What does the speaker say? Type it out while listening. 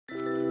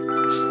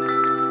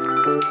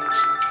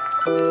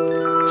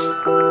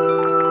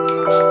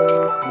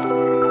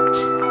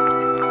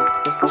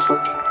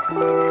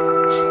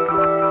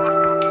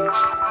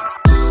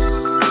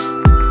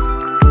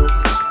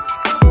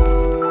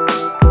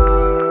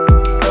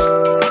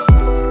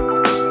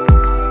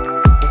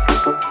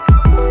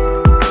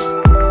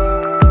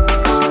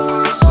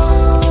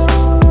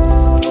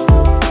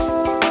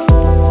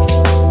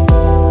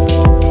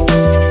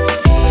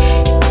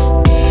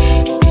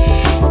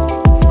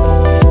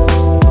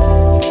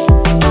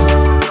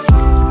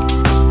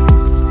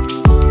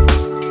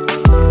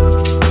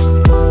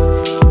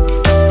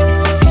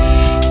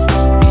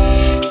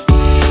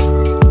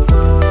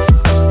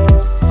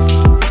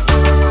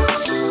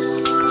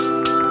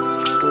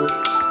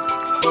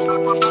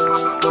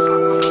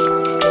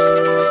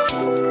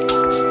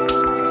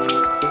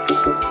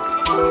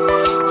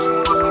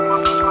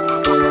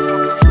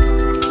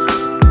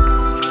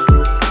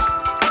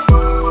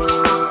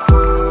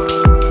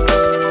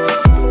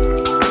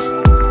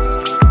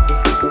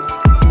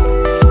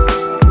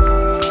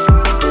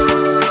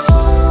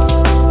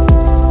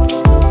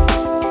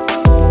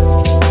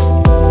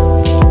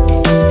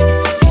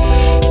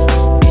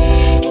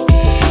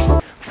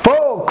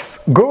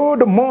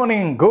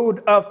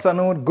good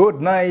afternoon,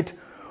 good night,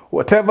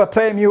 whatever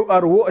time you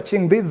are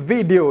watching this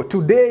video.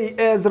 Today,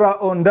 Ezra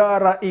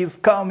ONDARA is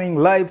coming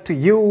live to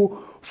you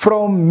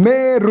from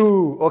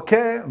Meru,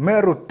 okay?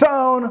 Meru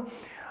Town.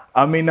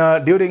 I mean,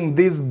 during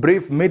this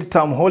brief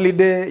midterm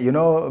holiday, you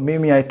know,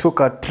 I took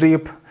a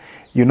trip,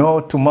 you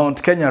know, to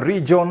Mount Kenya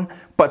region,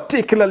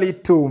 particularly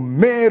to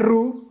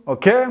Meru,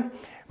 okay?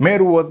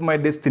 Meru was my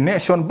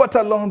destination, but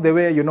along the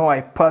way, you know,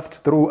 I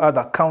passed through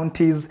other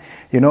counties.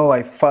 You know,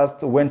 I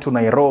first went to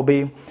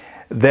Nairobi,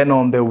 then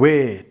on the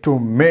way to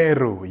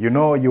Meru, you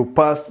know, you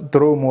passed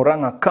through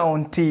Murang'a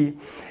County,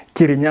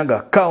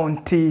 Kirinyaga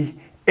County,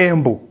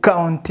 Embu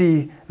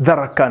County,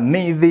 Tharaka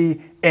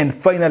Nithi, and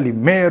finally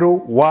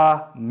Meru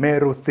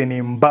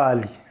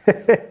Sinimbali.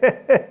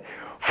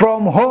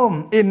 From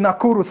home in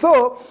Nakuru.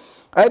 So,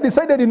 I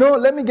decided, you know,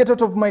 let me get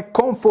out of my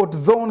comfort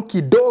zone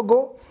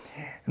kidogo.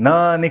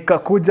 Na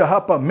nikakuja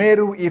hapa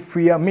Meru. If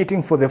we are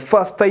meeting for the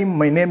first time,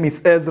 my name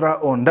is Ezra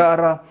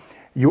ONDARA.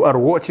 You are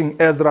watching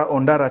Ezra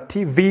ONDARA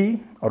TV.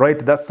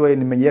 Alright, that's why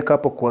nimeiweka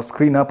hapo kwa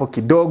screen hapo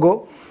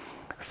kidogo.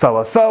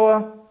 Sawa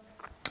sawa.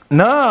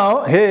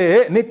 Now,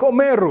 hey, niko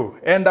Meru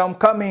and I'm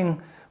coming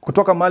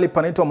kutoka mahali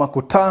panaitwa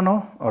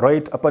Makutano.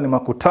 Alright, hapa ni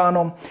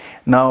Makutano.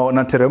 Now,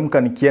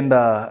 nateremka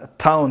nikienda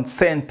town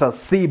center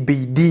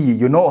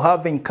CBD. You know,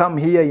 having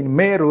come here in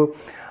Meru,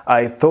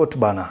 I thought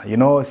bana, you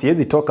know,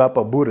 siwezi toka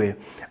hapa bure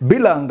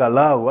bila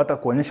angalau hata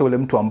kuonyesha ule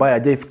mtu ambaye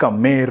hajaifika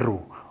Meru.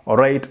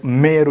 Alright,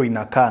 Meru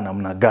inakaa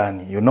namna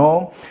gani, you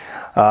know.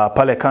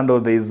 Pale kando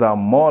there is a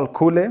mall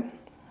kule.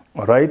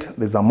 Alright,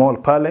 there's a mall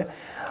pale.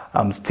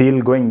 I'm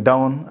still going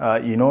down,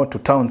 you know, to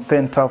town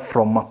center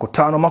from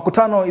Makutano.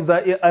 Makutano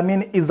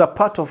is a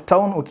part of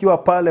town.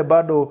 Ukiwa pale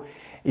bado,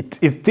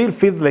 it still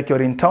feels like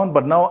you're in town,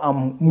 but now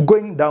I'm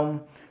going down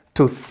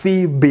to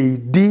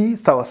CBD,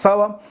 sawa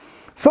sawa.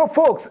 So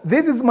folks,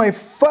 this is my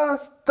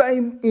first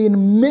time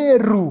in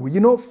Meru,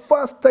 you know,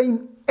 first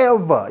time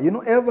ever, you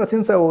know, ever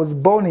since I was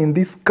born in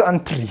this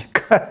country.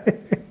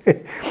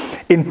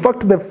 In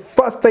fact, the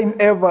first time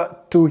ever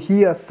to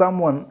hear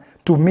someone,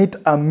 to meet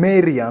a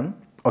Marian,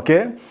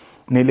 okay?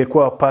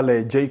 Nilikuwa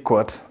pale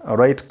JKUAT,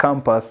 alright,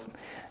 campus,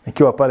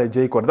 nikiwa pale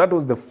JKUAT. That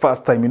was the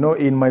first time, you know,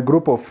 in my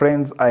group of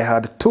friends, I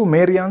had 2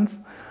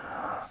 Marians,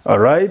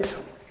 alright?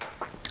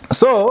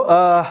 So,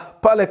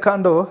 pale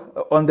kando,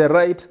 on the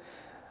right,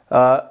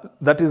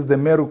 that is the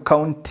Meru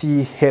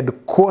County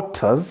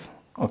headquarters,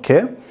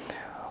 okay?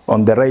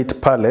 On the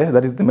right pale,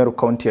 that is the Meru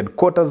County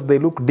headquarters. They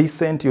look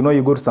decent. You know,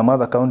 you go to some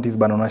other counties,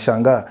 but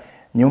unashanga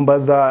nyumba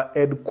za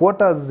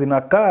headquarters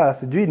zinakaa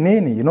sijui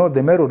nini. You know,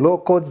 the Meru law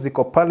courts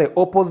ziko pale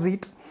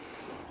opposite.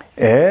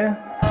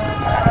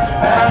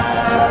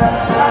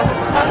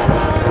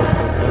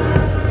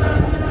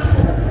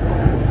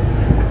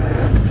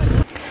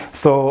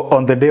 So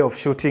on the day of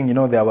shooting, you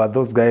know, there were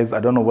those guys, I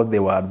don't know what they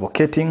were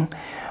advocating,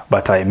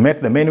 but I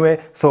met them anyway.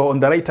 So on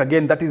the right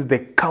again, that is the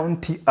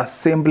County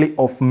Assembly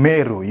of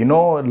Meru. You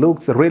know, it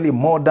looks really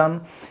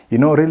modern, you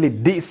know, really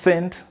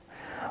decent.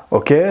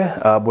 Okay,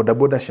 boda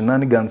boda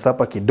shenanigans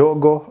hapa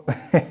kidogo.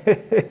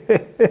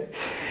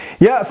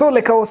 Yeah, so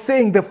like I was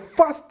saying, the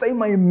first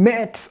time I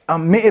met a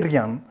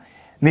Marian,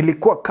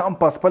 nilikuwa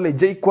campus pale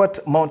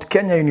JKUAT, Mount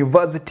Kenya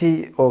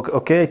University.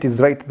 Okay, it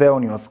is right there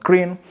on your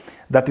screen.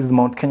 That is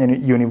Mount Kenya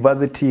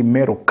University,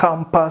 Meru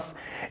campus.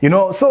 You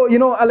know, so, you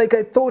know, like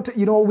I thought,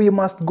 you know, we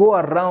must go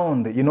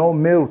around, you know,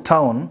 Meru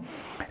Town.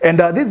 And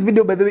this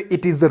video, by the way,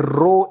 it is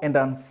raw and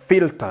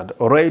unfiltered,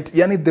 all right?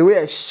 Yani, the way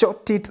I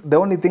shot it, the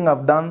only thing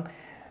I've done,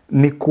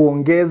 ni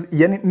kuongeza,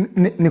 yani,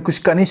 ni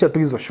kushikanisha tu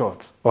hizo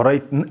shots, all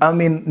right? I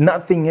mean,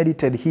 nothing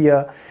edited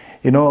here,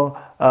 you know,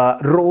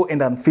 raw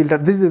and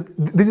unfiltered.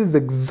 This is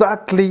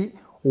exactly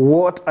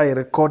what I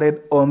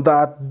recorded on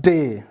that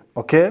day,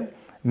 okay?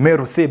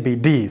 Meru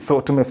CBD.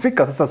 So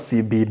tumefika sasa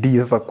CBD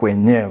sasa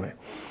kwenyewe.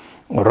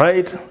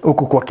 Alright,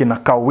 huku kwa kina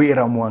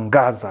Kawira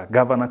Mwangaza.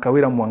 Governor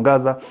Kawira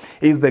Mwangaza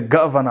is the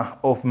governor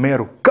of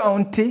Meru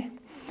County.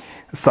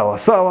 Sawa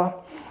sawa.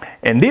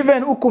 And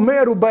even huku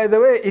Meru, by the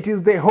way, it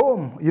is the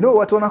home, you know,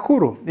 watu wa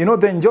Nakuru, you know,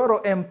 the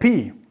Njoro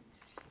MP,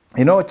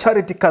 you know,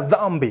 Charity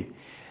Kadhambi.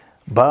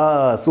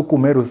 Bas, huku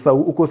Meru sasa,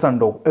 huku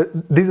sando,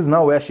 this is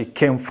now where she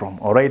came from,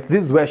 alright?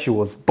 This is where she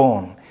was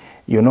born,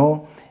 you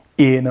know,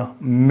 in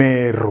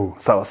Meru.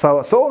 Sawa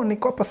sawa. So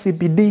niko hapa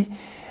CBD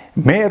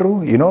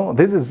Meru, you know,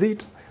 this is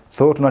it.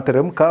 So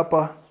tunateremka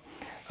hapa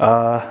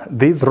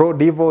this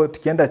road hivyo,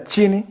 tukienda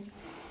chini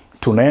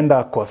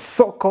tunaenda kwa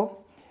soko,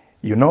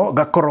 you know,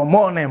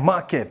 Gakoromone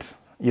market,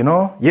 you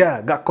know,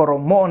 yeah,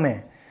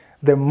 Gakoromone,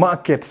 the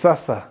market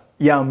sasa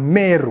ya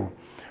Meru.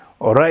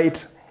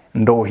 Alright,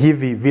 ndo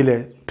hivi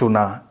vile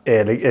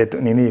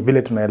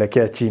vile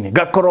tunaelekea chini.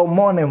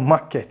 Gakoromone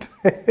market.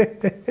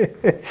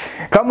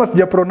 Kama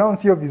sija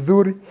pronounce hiyo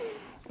vizuri,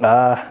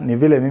 ni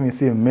vile mimi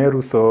si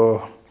Meru,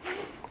 so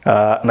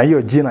na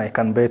hiyo jina I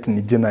can bet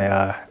ni jina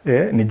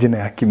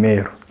ya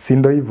Kimeru. Si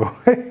ndo hivyo.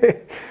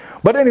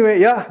 But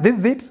anyway, yeah, this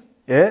is it.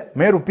 Yeah,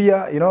 Meru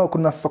pia, you know,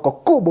 kuna soko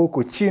kubwa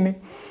huko chini.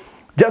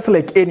 Just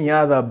like any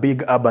other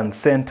big urban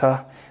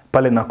center,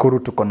 pale Nakuru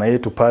tuko na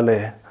yetu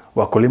pale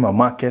Wakulima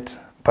Market,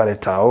 pale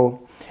Tao.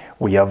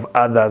 We have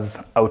others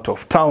out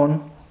of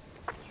town.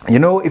 You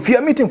know, if you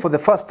are meeting for the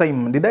first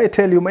time, did I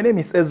tell you my name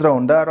is Ezra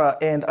ONDARA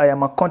and I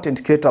am a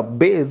content creator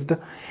based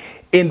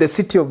in the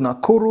city of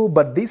Nakuru,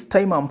 but this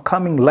time I'm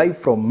coming live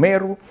from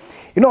Meru.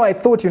 You know, I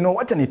thought, you know,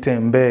 wacha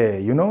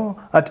nitembe, you know,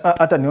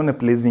 hata nione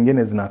place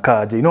zingine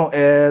zinakaje. You know,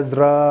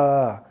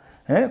 Ezra,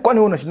 kwani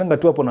wewe unashindanga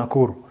tu hapo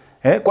Nakuru?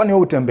 Kwani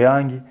wewe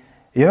utembeangi?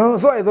 You know,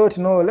 so I thought,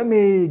 you know, let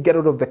me get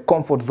out of the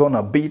comfort zone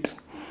a bit,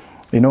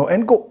 you know,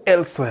 and go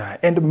elsewhere.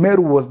 And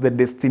Meru was the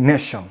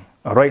destination.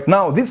 All right,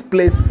 now this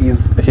place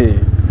is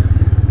here.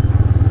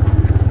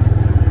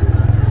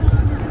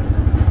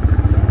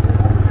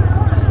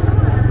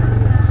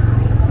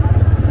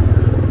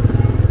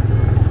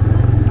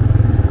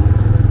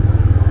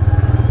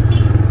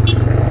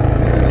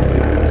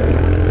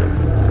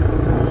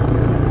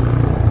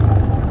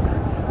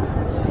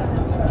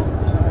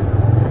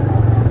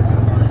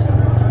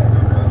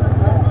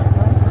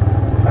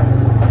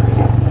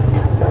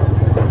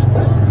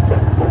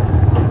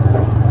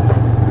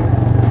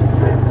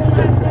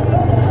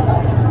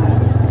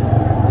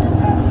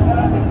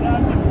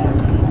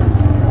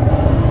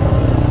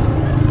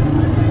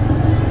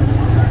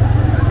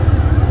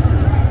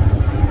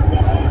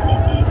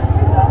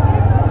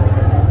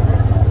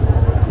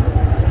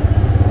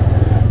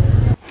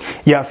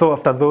 Yeah, so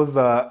after those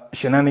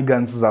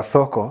shenanigans za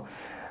soko,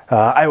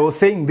 I was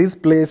saying this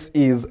place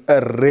is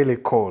really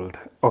cold,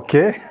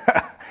 okay?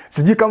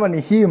 Sijui kama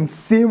ni hii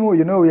msimu,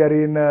 you know, we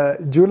are in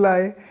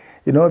July,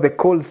 you know, the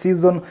cold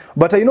season.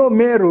 But I know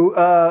Meru,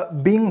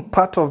 being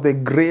part of the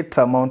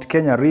greater Mount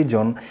Kenya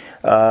region,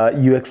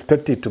 you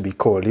expect it to be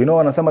cold. You know,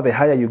 wanasema the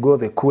higher you go,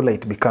 the cooler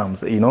it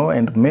becomes, you know,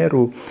 and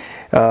Meru,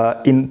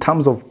 in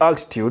terms of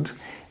altitude,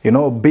 you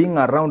know, being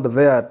around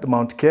there at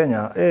Mount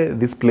Kenya,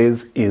 this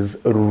place is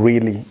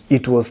really,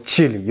 it was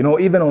chilly. You know,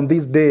 even on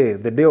this day,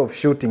 the day of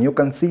shooting, you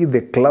can see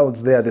the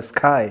clouds there, the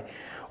sky.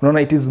 You know,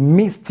 it is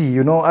misty,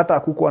 you know, hata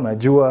hakukuwa na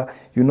jua,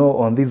 you know,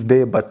 on this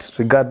day. But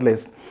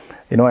regardless,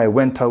 you know, I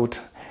went out,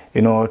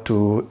 you know,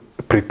 to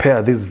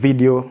prepare this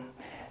video,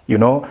 you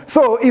know.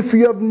 So if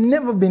you have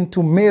never been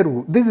to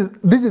Meru, this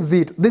is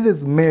it. This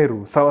is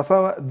Meru. Sawa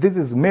sawa, this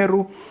is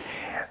Meru.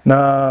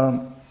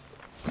 Now,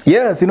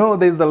 yes, you know,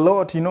 there's a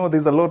lot, you know,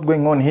 there's a lot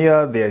going on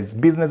here. There's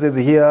businesses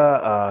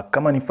here,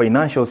 common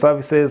financial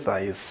services,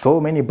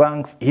 so many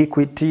banks,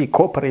 Equity,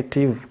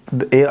 Cooperative,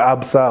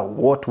 ABSA,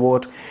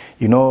 what,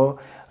 you know,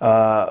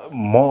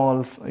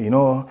 malls, you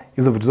know,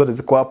 hizo vitu zote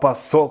ziko hapa,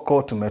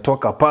 soko,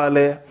 tumetoka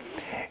pale,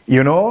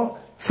 you know.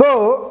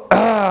 So,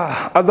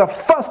 as a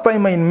first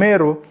timer in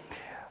Meru,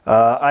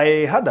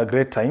 I had a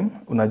great time.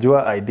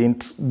 Unajua, I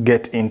didn't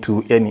get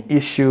into any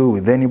issue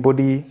with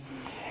anybody.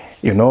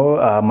 You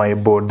know, my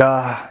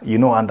boda, you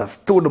know,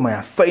 understood my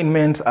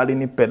assignment.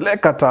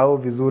 Alinipeleka tao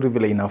vizuri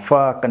vile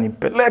inafaa,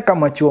 kanipeleka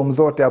machuo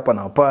mzote hapa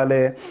na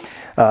pale.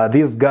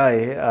 This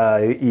guy,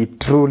 he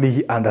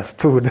truly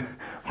understood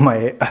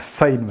my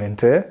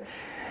assignment.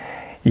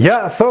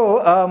 Yeah,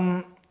 so,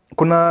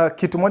 kuna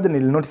kitu moja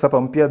nilinotice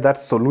hapa mpya, that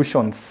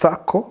Solution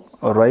Sacco,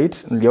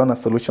 alright? Niliona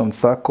Solution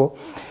Sacco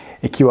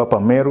ikiwa hapa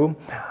Meru.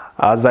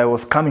 As I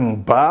was coming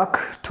back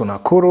to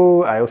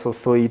Nakuru, I also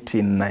saw it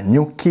in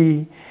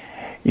Nanyuki.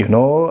 You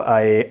know,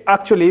 I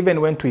actually even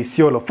went to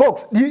Isiolo.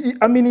 Folks,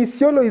 I mean,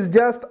 Isiolo is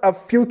just a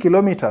few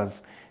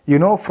kilometers, you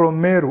know,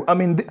 from Meru. I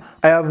mean,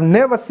 I have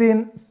never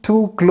seen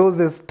two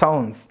closest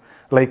towns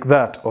like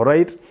that, all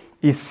right?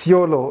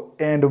 Isiolo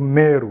and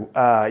Meru.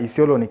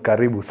 Isiolo ni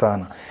karibu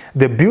sana.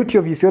 The beauty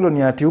of Isiolo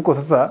ni ati huko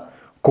sasa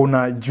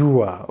kuna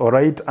jua, all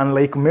right?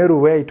 Unlike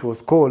Meru where it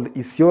was cold,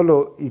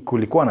 Isiolo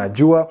kulikuwa na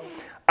jua.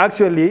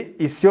 Actually,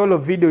 Isiolo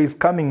video is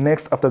coming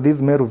next after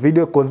this Meru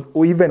video, because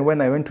even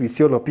when I went to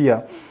Isiolo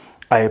pia,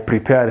 I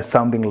prepared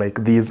something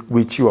like this,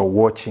 which you are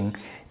watching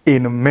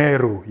in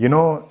Meru, you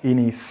know, in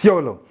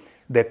Isiolo,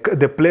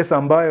 the place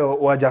ambayo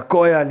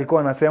Wajakoya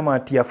alikuwa anasema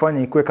ati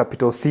afanye ikuwe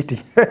capital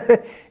city.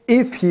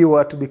 If he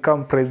were to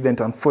become president,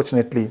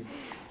 unfortunately,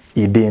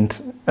 he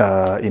didn't,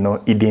 you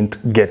know, he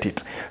didn't get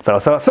it.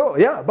 So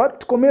yeah, but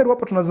tuko Meru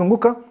hapo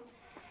tunazunguka.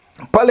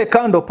 Pale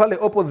kando, pale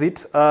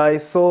opposite, I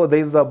saw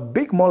there is a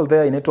big mall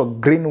there inaitwa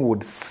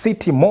Greenwood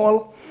City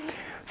Mall.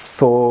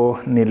 So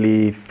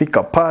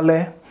nilifika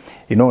pale.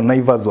 You know,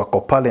 Naivas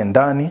wako pale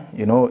ndani,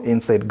 you know,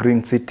 inside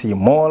Green City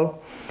Mall.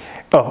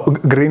 Oh,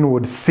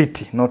 Greenwood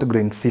City, not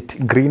Green City.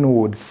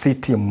 Greenwood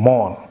City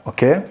Mall,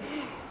 okay?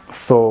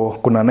 So,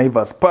 kuna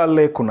Naivas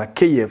pale, kuna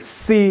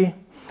KFC,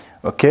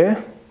 okay?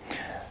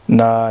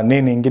 Na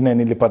nini ingine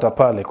nilipata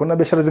pale? Kuna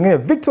biashara zingine,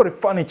 Victory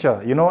Furniture.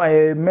 You know,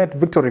 I met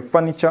Victory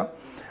Furniture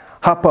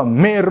hapa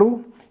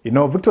Meru. You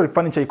know, Victory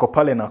Furniture iko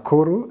pale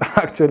Nakuru,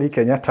 actually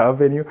Kenyatta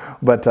Avenue,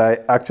 but I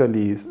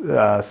actually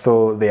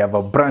saw they have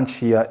a branch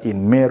here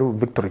in Meru.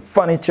 Victory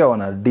Furniture,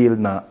 wana deal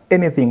na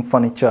anything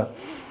furniture.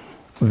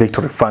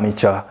 Victory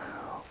Furniture,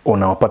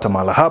 unawapata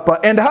mahala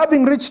hapa. And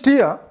having reached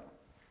here,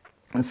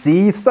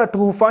 sisa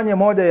tufanye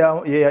moja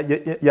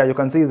ya you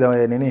can see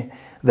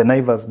the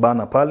Naivas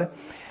banner pale.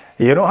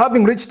 You know,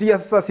 having reached here,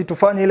 sasa si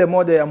tufanye ile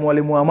moja ya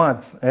Mwalimu Ahmad.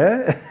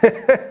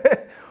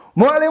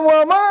 Mwalimu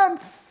Ahmad!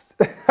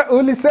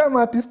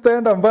 Ulisema ati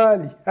sitaenda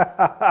mbali.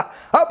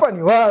 Hapa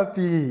ni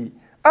wapi?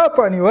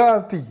 Hapa ni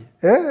wapi?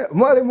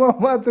 Mwalimu wa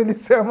maths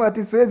ulisema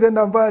ati siwezi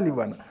enda mbali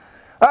bwana.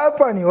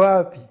 Hapa ni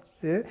wapi?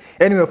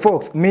 Anyway,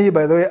 folks, me,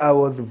 by the way, I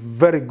was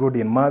very good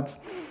in maths.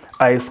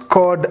 I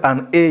scored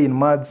an A in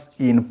maths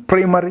in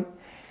primary,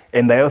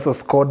 and I also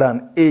scored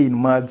an A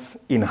in maths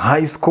in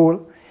high school.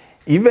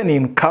 Even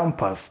in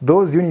campus,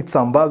 those units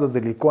ambazo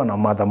zilikuwa na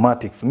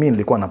mathematics, mi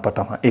nilikuwa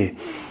napata ma A.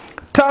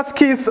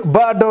 Tuskies,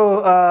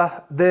 bado,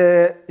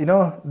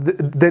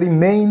 the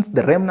remains,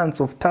 the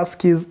remnants of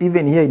Tuskies,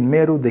 even here in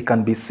Meru, they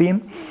can be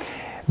seen.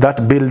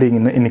 That building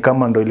in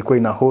Kamando ilikuwa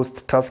ina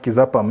host Tuskies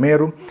hapa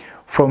Meru.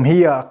 From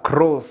here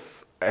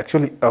across,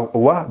 actually,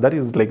 wow, that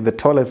is like the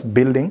tallest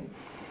building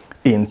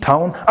in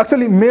town.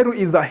 Actually, Meru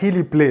is a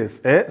hilly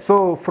place.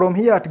 So from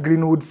here at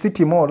Greenwood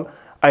City Mall,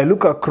 I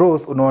look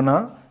across,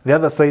 unaona, the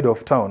other side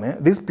of town.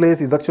 This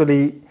place is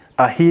actually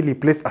a hilly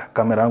place.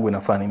 Camera yangu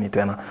inafanya nini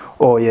tena?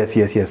 Oh,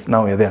 yes.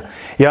 Now we're there.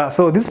 Yeah,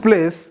 so this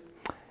place,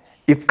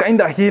 it's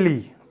kind of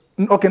hilly.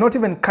 Okay, not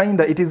even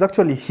kinda, it is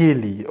actually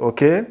hilly,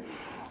 okay?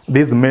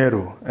 This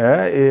Meru.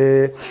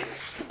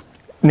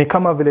 Ni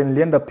kama vile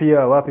nilienda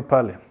pia wapi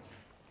pale.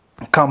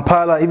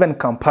 Kampala, even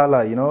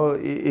Kampala, you know,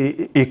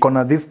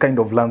 ikona this kind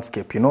of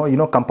landscape, you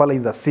know, Kampala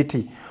is a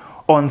city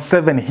on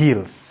 7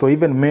 hills. So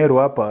even Meru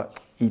hapa,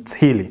 it's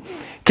hilly.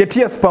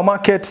 Khetias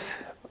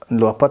supermarket,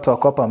 niliwapata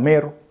wako hapa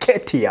Meru.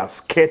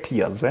 Khetias,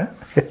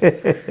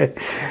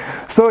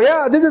 So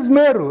yeah, this is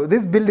Meru.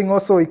 This building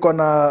also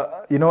ikona,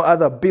 you know,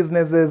 other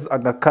businesses,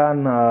 Aga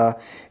Khan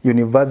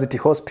University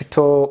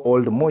Hospital,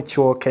 Old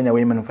Mutual, Kenya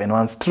Women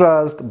Finance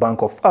Trust,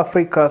 Bank of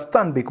Africa,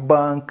 Stanbic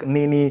Bank,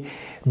 Nini,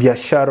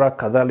 Biashara,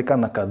 kadhalika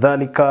na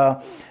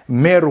kadhalika.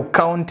 Meru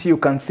County, you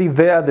can see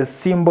there the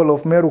symbol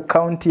of Meru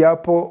County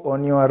hapo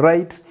on your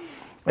right.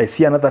 I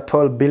see another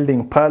tall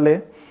building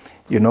pale,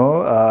 you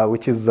know,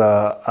 which is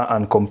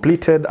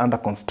uncompleted, under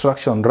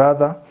construction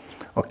rather.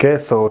 Okay,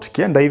 so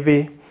tukienda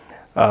hivi,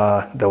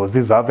 there was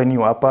this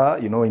avenue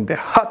hapa, you know, in the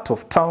heart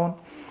of town.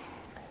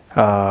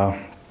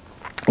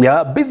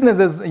 Yeah,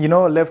 businesses, you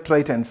know, left,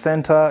 right, and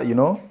center, you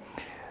know.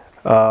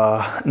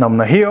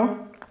 Namna hiyo,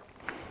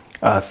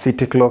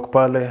 city clock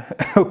pale,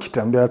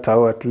 ukitambia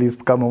tao at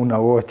least kama una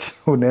watch,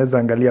 unaweza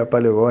angalia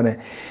pale uone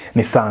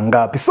ni saa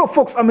ngapi. So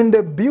folks, I mean,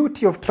 the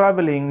beauty of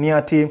traveling ni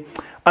ati,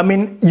 I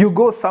mean, you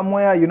go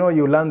somewhere, you know,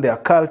 you learn their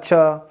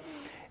culture,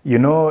 you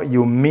know,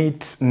 you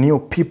meet new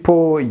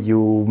people,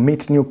 you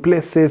meet new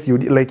places, you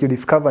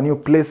discover new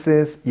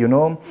places, you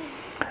know.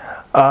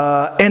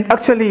 And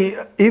actually,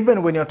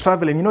 even when you're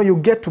traveling, you know, you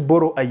get to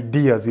borrow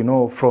ideas, you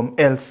know, from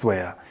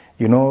elsewhere,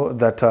 you know,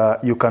 that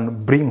you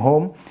can bring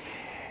home.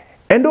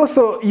 And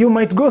also, you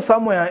might go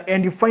somewhere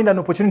and you find an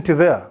opportunity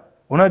there.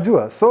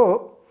 Unajua?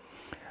 So,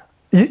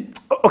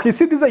 okay,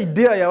 see this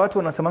idea ya watu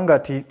wanasemanga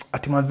ati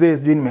mazee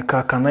sijui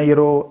nimekaa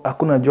Kanairo,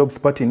 hakuna jobs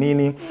pati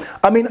nini.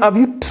 I mean, have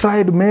you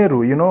tried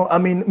Meru, you know? I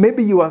mean,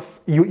 maybe your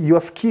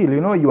skill,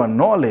 you know, your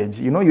knowledge,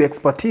 you know, your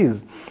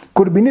expertise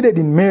could be needed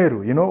in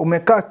Meru, you know?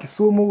 Umekaa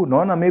Kisumu,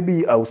 unaona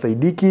maybe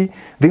ausaidiki,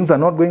 things are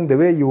not going the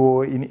way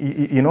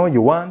you know,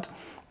 you want.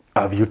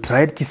 Have you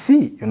tried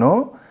Kisii, you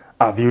know?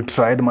 Have you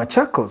tried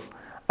Machakos?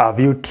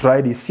 Have you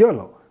tried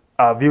Isiolo?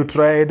 Have you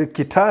tried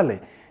Kitale?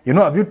 You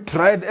know, have you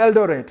tried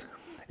Eldoret?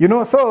 You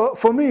know, so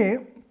for me,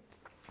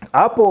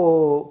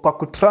 hapo kwa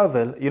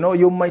kutravel, you know,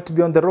 you might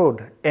be on the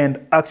road and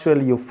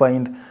actually you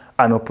find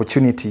an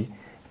opportunity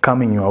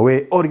coming your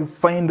way, or you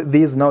find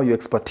this now your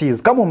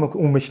expertise. Kama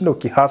umeshinda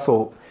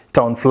ukihustle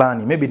town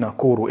flani, maybe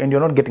Nakuru, and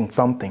you're not getting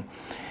something.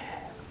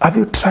 Have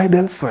you tried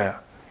elsewhere?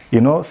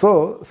 You know,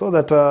 so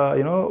that,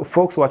 you know,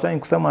 folks wachani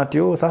kusema ati,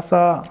 oh,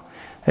 sasa,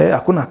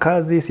 hakuna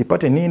kazi,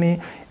 sipate nini.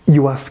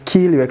 Your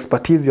skill, your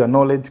expertise, your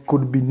knowledge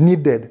could be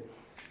needed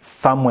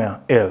somewhere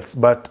else,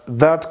 but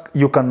that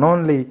you can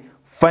only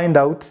find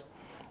out,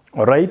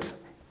 all right,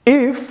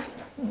 if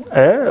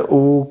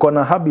uko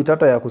na habit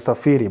hata ya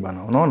kusafiri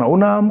bana. Unaona,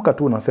 unaamka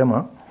tu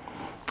unasema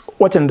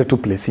wacha nende tu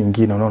place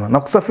ingine, unaona. Na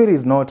kusafiri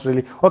is not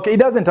really okay, it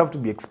doesn't have to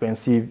be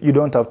expensive, you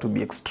don't have to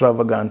be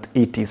extravagant,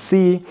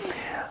 etc.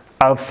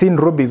 I've seen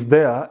Robis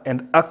there,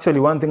 and actually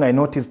one thing I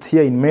noticed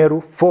here in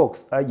Meru,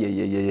 folks,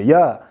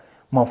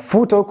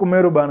 mafuta huku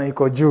Meru bana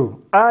iko juu.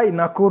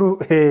 Nakuru,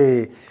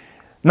 hey.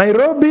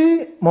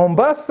 Nairobi,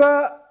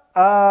 Mombasa,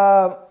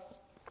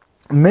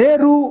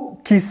 Meru,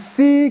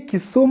 Kisii,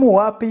 Kisumu,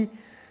 wapi,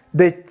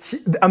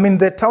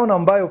 the town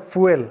ambayo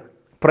fuel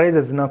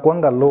prices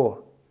zinakuanga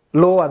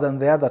lower than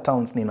the other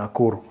towns ni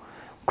Nakuru.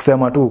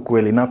 Kusema tu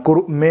ukweli,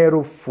 Nakuru,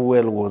 Meru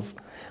fuel was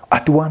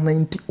at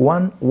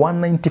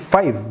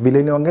 195,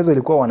 vile niongezwa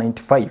ilikuwa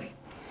 195.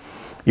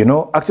 You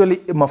know,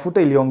 actually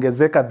mafuta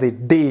iliongezeka the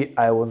day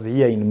I was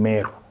here in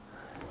Meru.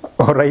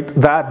 All right,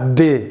 that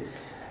day.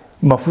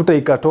 Mafuta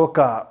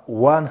ikatoka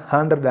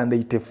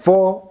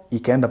 184,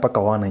 ikaenda paka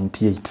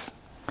 198,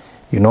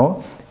 you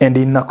know. And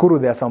in Nakuru,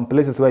 there are some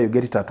places where you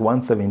get it at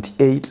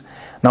 178.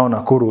 Now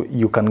Nakuru,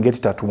 you can get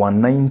it at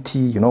 190,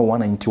 you know,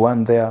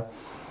 191 there,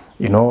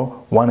 you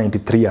know,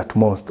 193 at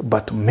most.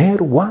 But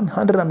Meru,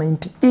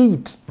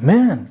 198,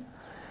 man.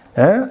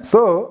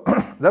 So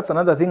that's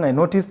another thing I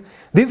noticed.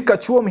 This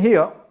Kachuom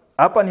here,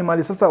 hapa ni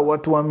mali sasa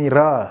watu wa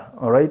miraa,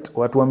 alright?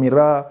 Watu wa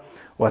miraa,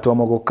 watu wa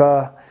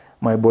mogoka,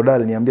 my boda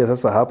aliniambia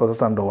sasa hapa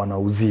sasa ndo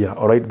wanauzia,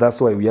 alright?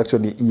 That's why we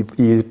actually,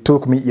 he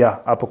took me, yeah,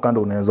 hapo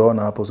kando unaweza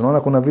ona hapo.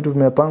 Unaona kuna vitu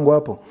vimepangwa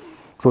hapo.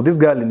 So this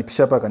guy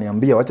alinipisha hapa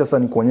akaniambia, wacha sasa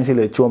nikuonyeshe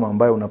ile choma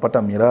ambayo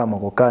unapata miraa,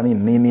 mogoka,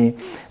 nini.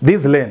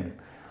 This lane.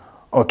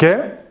 Okay?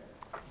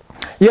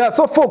 Yeah,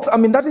 so folks, I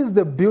mean, that is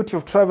the beauty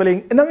of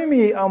traveling. And I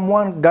mean, I'm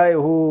one guy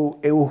who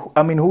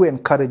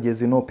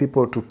encourages,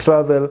 people to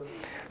travel.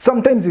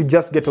 Sometimes you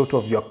just get out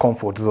of your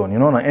comfort zone,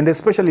 and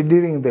especially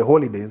during the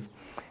holidays.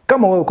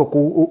 Kama wewe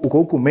uko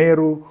huku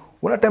Meru,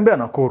 unatembea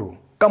Nakuru.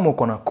 Kama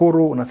uko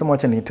Nakuru, unasema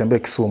wacha nitembee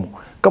Kisumu.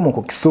 Kama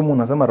uko Kisumu,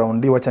 unasema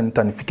raundi wacha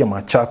nitanifike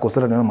Machakos.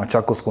 Sasa neno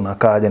Machakos kuna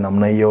kaje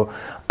namna hiyo.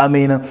 I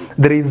mean,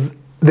 there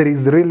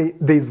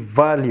is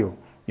value,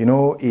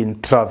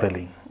 in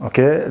traveling.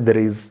 Okay,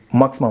 there is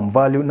maximum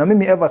value. Na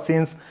mimi ever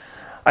since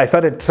I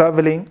started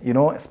traveling,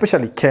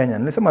 especially Kenya.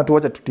 Nilisema tu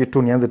wacha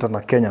tu nianze tena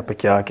Kenya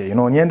peke yake.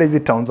 Niende hizi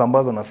towns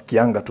ambazo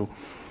nasikianga tu.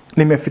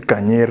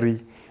 Nimefika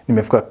Nyeri,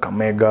 nimefika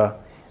Kamega,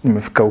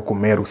 nimefika huku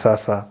Meru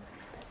sasa,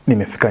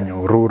 nimefika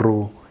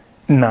Nyahururu,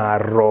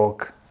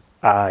 Narok.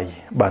 Ai,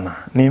 bana.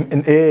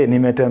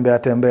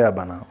 Nimetembea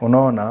bana.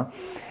 Unaona?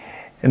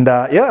 And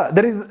yeah,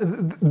 there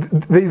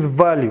is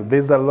value. There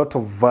is a lot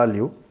of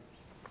value.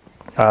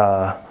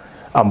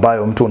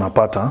 Ambayo mtu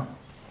unapata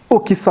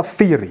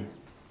ukisafiri,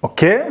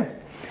 okay?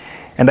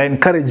 And I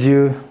encourage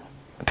you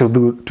to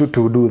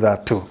do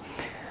that too.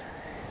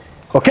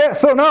 Okay,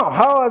 so now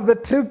how has the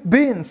trip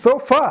been so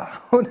far?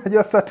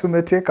 Unajua sasa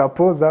tumeteka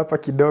pause hapa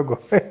kidogo.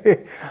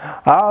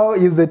 How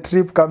is the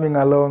trip coming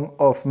along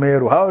of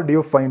Meru? How do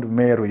you find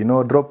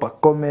Meru? Drop a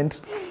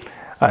comment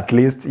at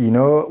least,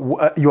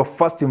 your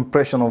first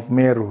impression of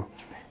Meru.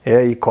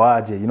 Iko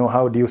aje,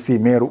 how do you see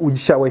Meru?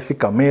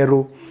 Ujishawaifika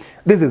Meru?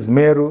 This is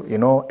Meru,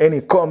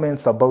 any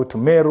comments about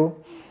Meru?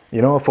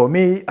 For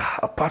me,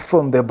 apart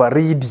from the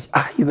baridi,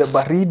 the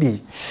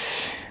baridi.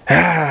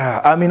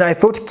 I mean, I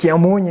thought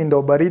Kiamunyi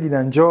ndo baridi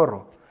na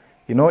Njoro.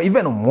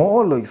 Even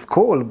Molo is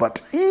cold,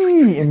 but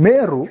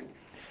Meru,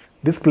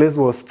 this place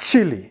was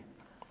chilly.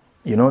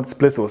 This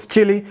place was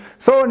chilly.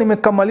 So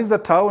nimekamaliza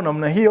town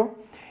namna hiyo.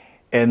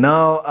 And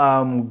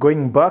now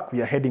going back,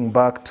 we are heading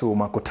back to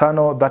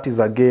Makutano. That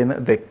is again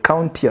the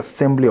County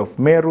Assembly of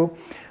Meru.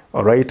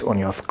 All right, on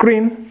your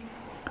screen,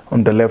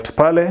 on the left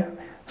pale.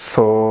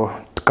 So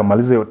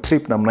tukamaliza your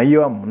trip namna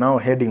hiyo. I'm now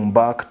heading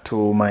back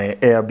to my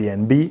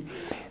Airbnb.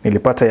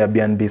 Nilipata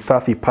Airbnb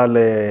safi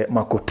pale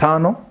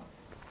Makutano.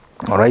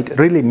 All right,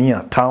 really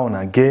near town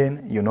again,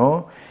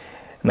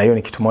 Na hiyo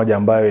ni kitu moja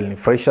ambayo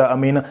ilinifurahisha. I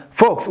mean,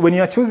 folks, when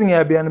you are choosing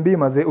Airbnb,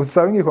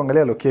 usisahau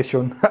kuangalia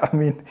location. I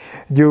mean,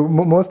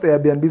 most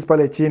Airbnbs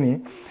pale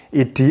chini,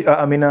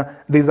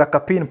 there's a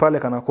kapin pale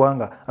kana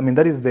kuanga. I mean,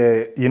 that is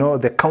the,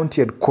 the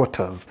county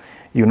headquarters,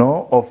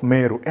 of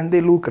Meru, and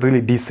they look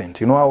really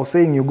decent. I was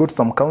saying you go to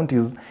some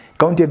counties,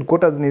 county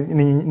headquarters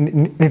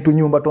ni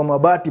tunyumba tu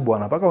mabati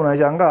bwana. Paka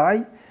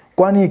unashangaa,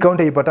 kwani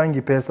county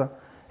ipatangi pesa?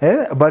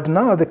 But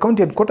now the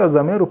county headquarters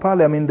of Meru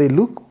pale, I mean, they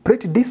look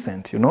pretty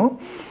decent,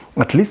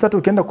 At least hata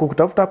ukienda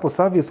kutafuta hapo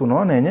service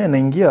unaona yenyewe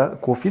inaingia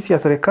kwa ofisi ya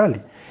serikali.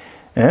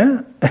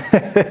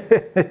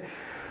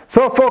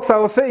 So folks,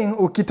 I was saying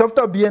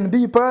ukitafuta BNB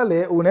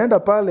pale unaenda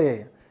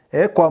pale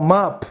kwa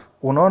map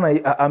unaona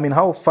I mean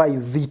how far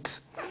is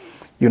it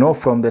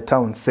from the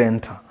town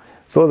center,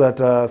 so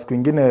that siku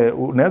nyingine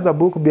unaweza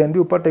book BNB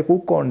upate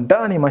huko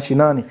ndani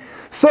mashinani.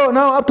 So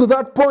now up to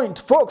that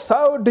point, folks,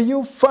 how do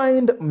you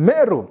find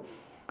Meru?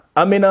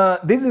 I mean,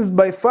 this is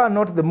by far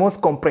not the most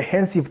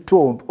comprehensive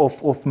tour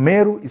of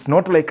Meru. It's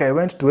not like I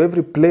went to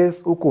every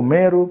place huku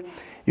Meru.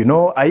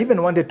 I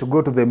even wanted to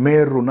go to the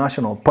Meru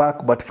National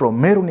Park, but from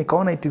Meru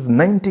nikaona it is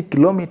 90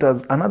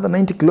 kilometers, another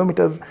 90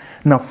 kilometers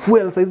na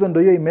fuel saizo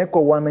ndo hiyo imeko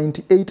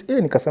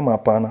 198. Nikasema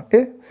hapana.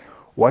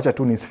 Wacha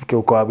tu nisifike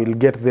huko, I will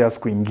get there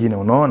siku ingine,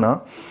 unaona?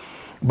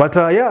 But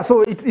yeah,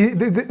 so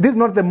this is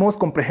not the most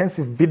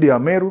comprehensive video ya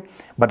Meru,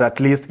 but at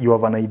least you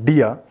have an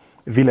idea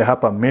vile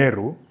hapa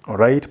Meru,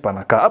 alright,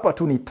 panaka. Hapa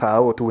tu ni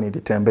tao tu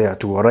nilitembea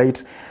tu,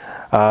 alright.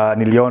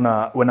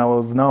 Niliona when I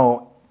was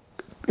now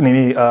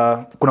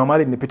kuna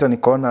mahali nilipita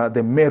nikaona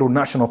the Meru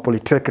National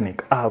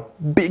Polytechnic, a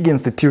big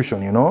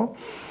institution,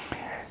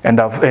 And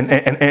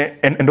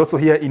also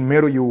here in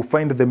Meru you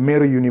find the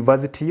Meru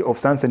University of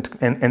Science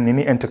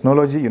and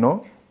Technology,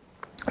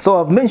 So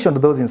I've mentioned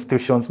those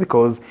institutions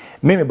because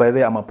mimi by the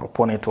way I'm a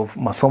proponent of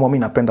masomo. Mimi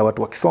napenda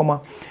watu wakisoma.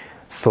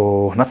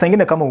 So na saa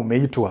ingine kama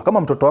umeitwa,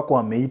 kama mtoto wako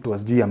ameitwa,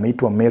 sijui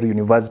ameitwa Meru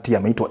University,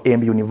 ameitwa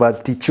MU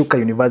University, Chuka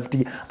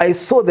University, I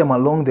saw them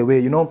along the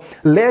way,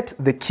 let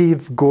the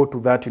kids go to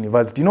that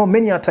university.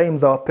 Many a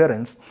times our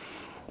parents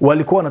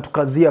walikuwa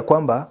wanatukazia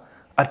kwamba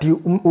ati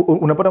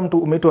unapata mtu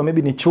umeitwa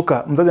maybe ni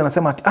Chuka, mzazi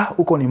anasema ati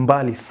uko ni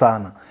mbali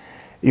sana.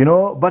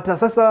 But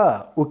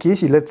sasa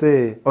ukiishi let's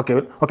say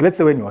let's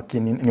say wewe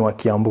ni wa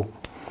Kiambu.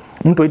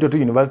 Mtu aitwa tu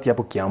university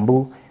hapo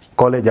Kiambu,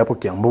 college hapo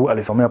Kiambu,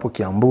 alisomea hapo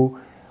Kiambu.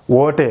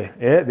 Wote,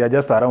 they are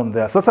just around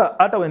there. Sasa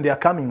hata when they are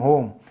coming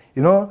home,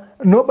 You know,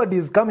 nobody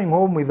is coming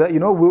home with a, you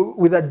know,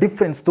 with a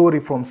different story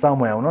from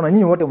somewhere. Unaona,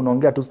 nyinyi wote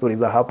mnaongea tu stories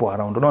za hapo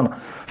around. Unaona?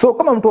 So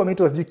kama mtu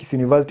ameitwa sijui Kisi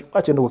University,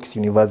 acha ndo Kisi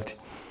University.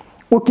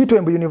 Ukiitwa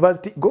Embu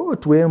University, go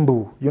to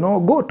Embu. You know,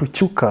 go to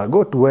Chuka,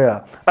 go to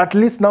where. At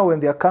least now when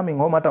they are coming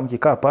home, hata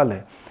mkikaa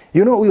pale,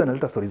 you know, huyu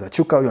analeta stories za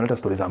Chuka, huyu analeta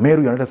stories za Meru,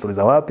 huyu analeta stories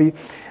za wapi.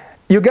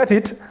 You get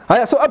it?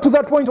 Haya, so up to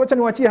that point, wacha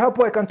niwachie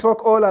hapo. I can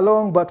talk all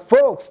along, but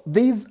folks,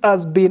 this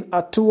has been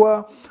a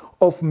tour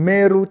of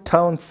Meru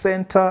Town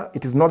Center.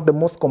 It is not the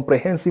most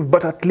comprehensive,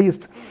 but at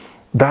least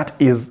that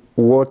is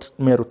what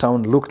Meru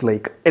Town looked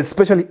like,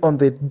 especially on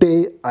the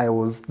day I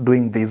was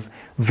doing this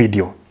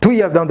video. 2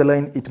 years down the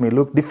line, it may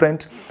look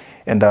different,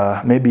 and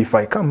maybe if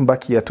I come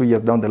back here 2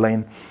 years down the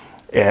line,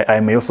 I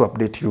may also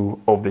update you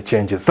of the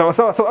changes. So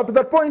up to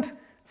that point,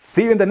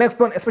 see you in the next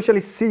one,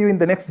 especially see you in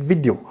the next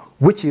video,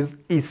 which is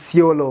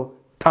Isiolo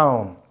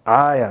Town.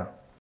 Aya.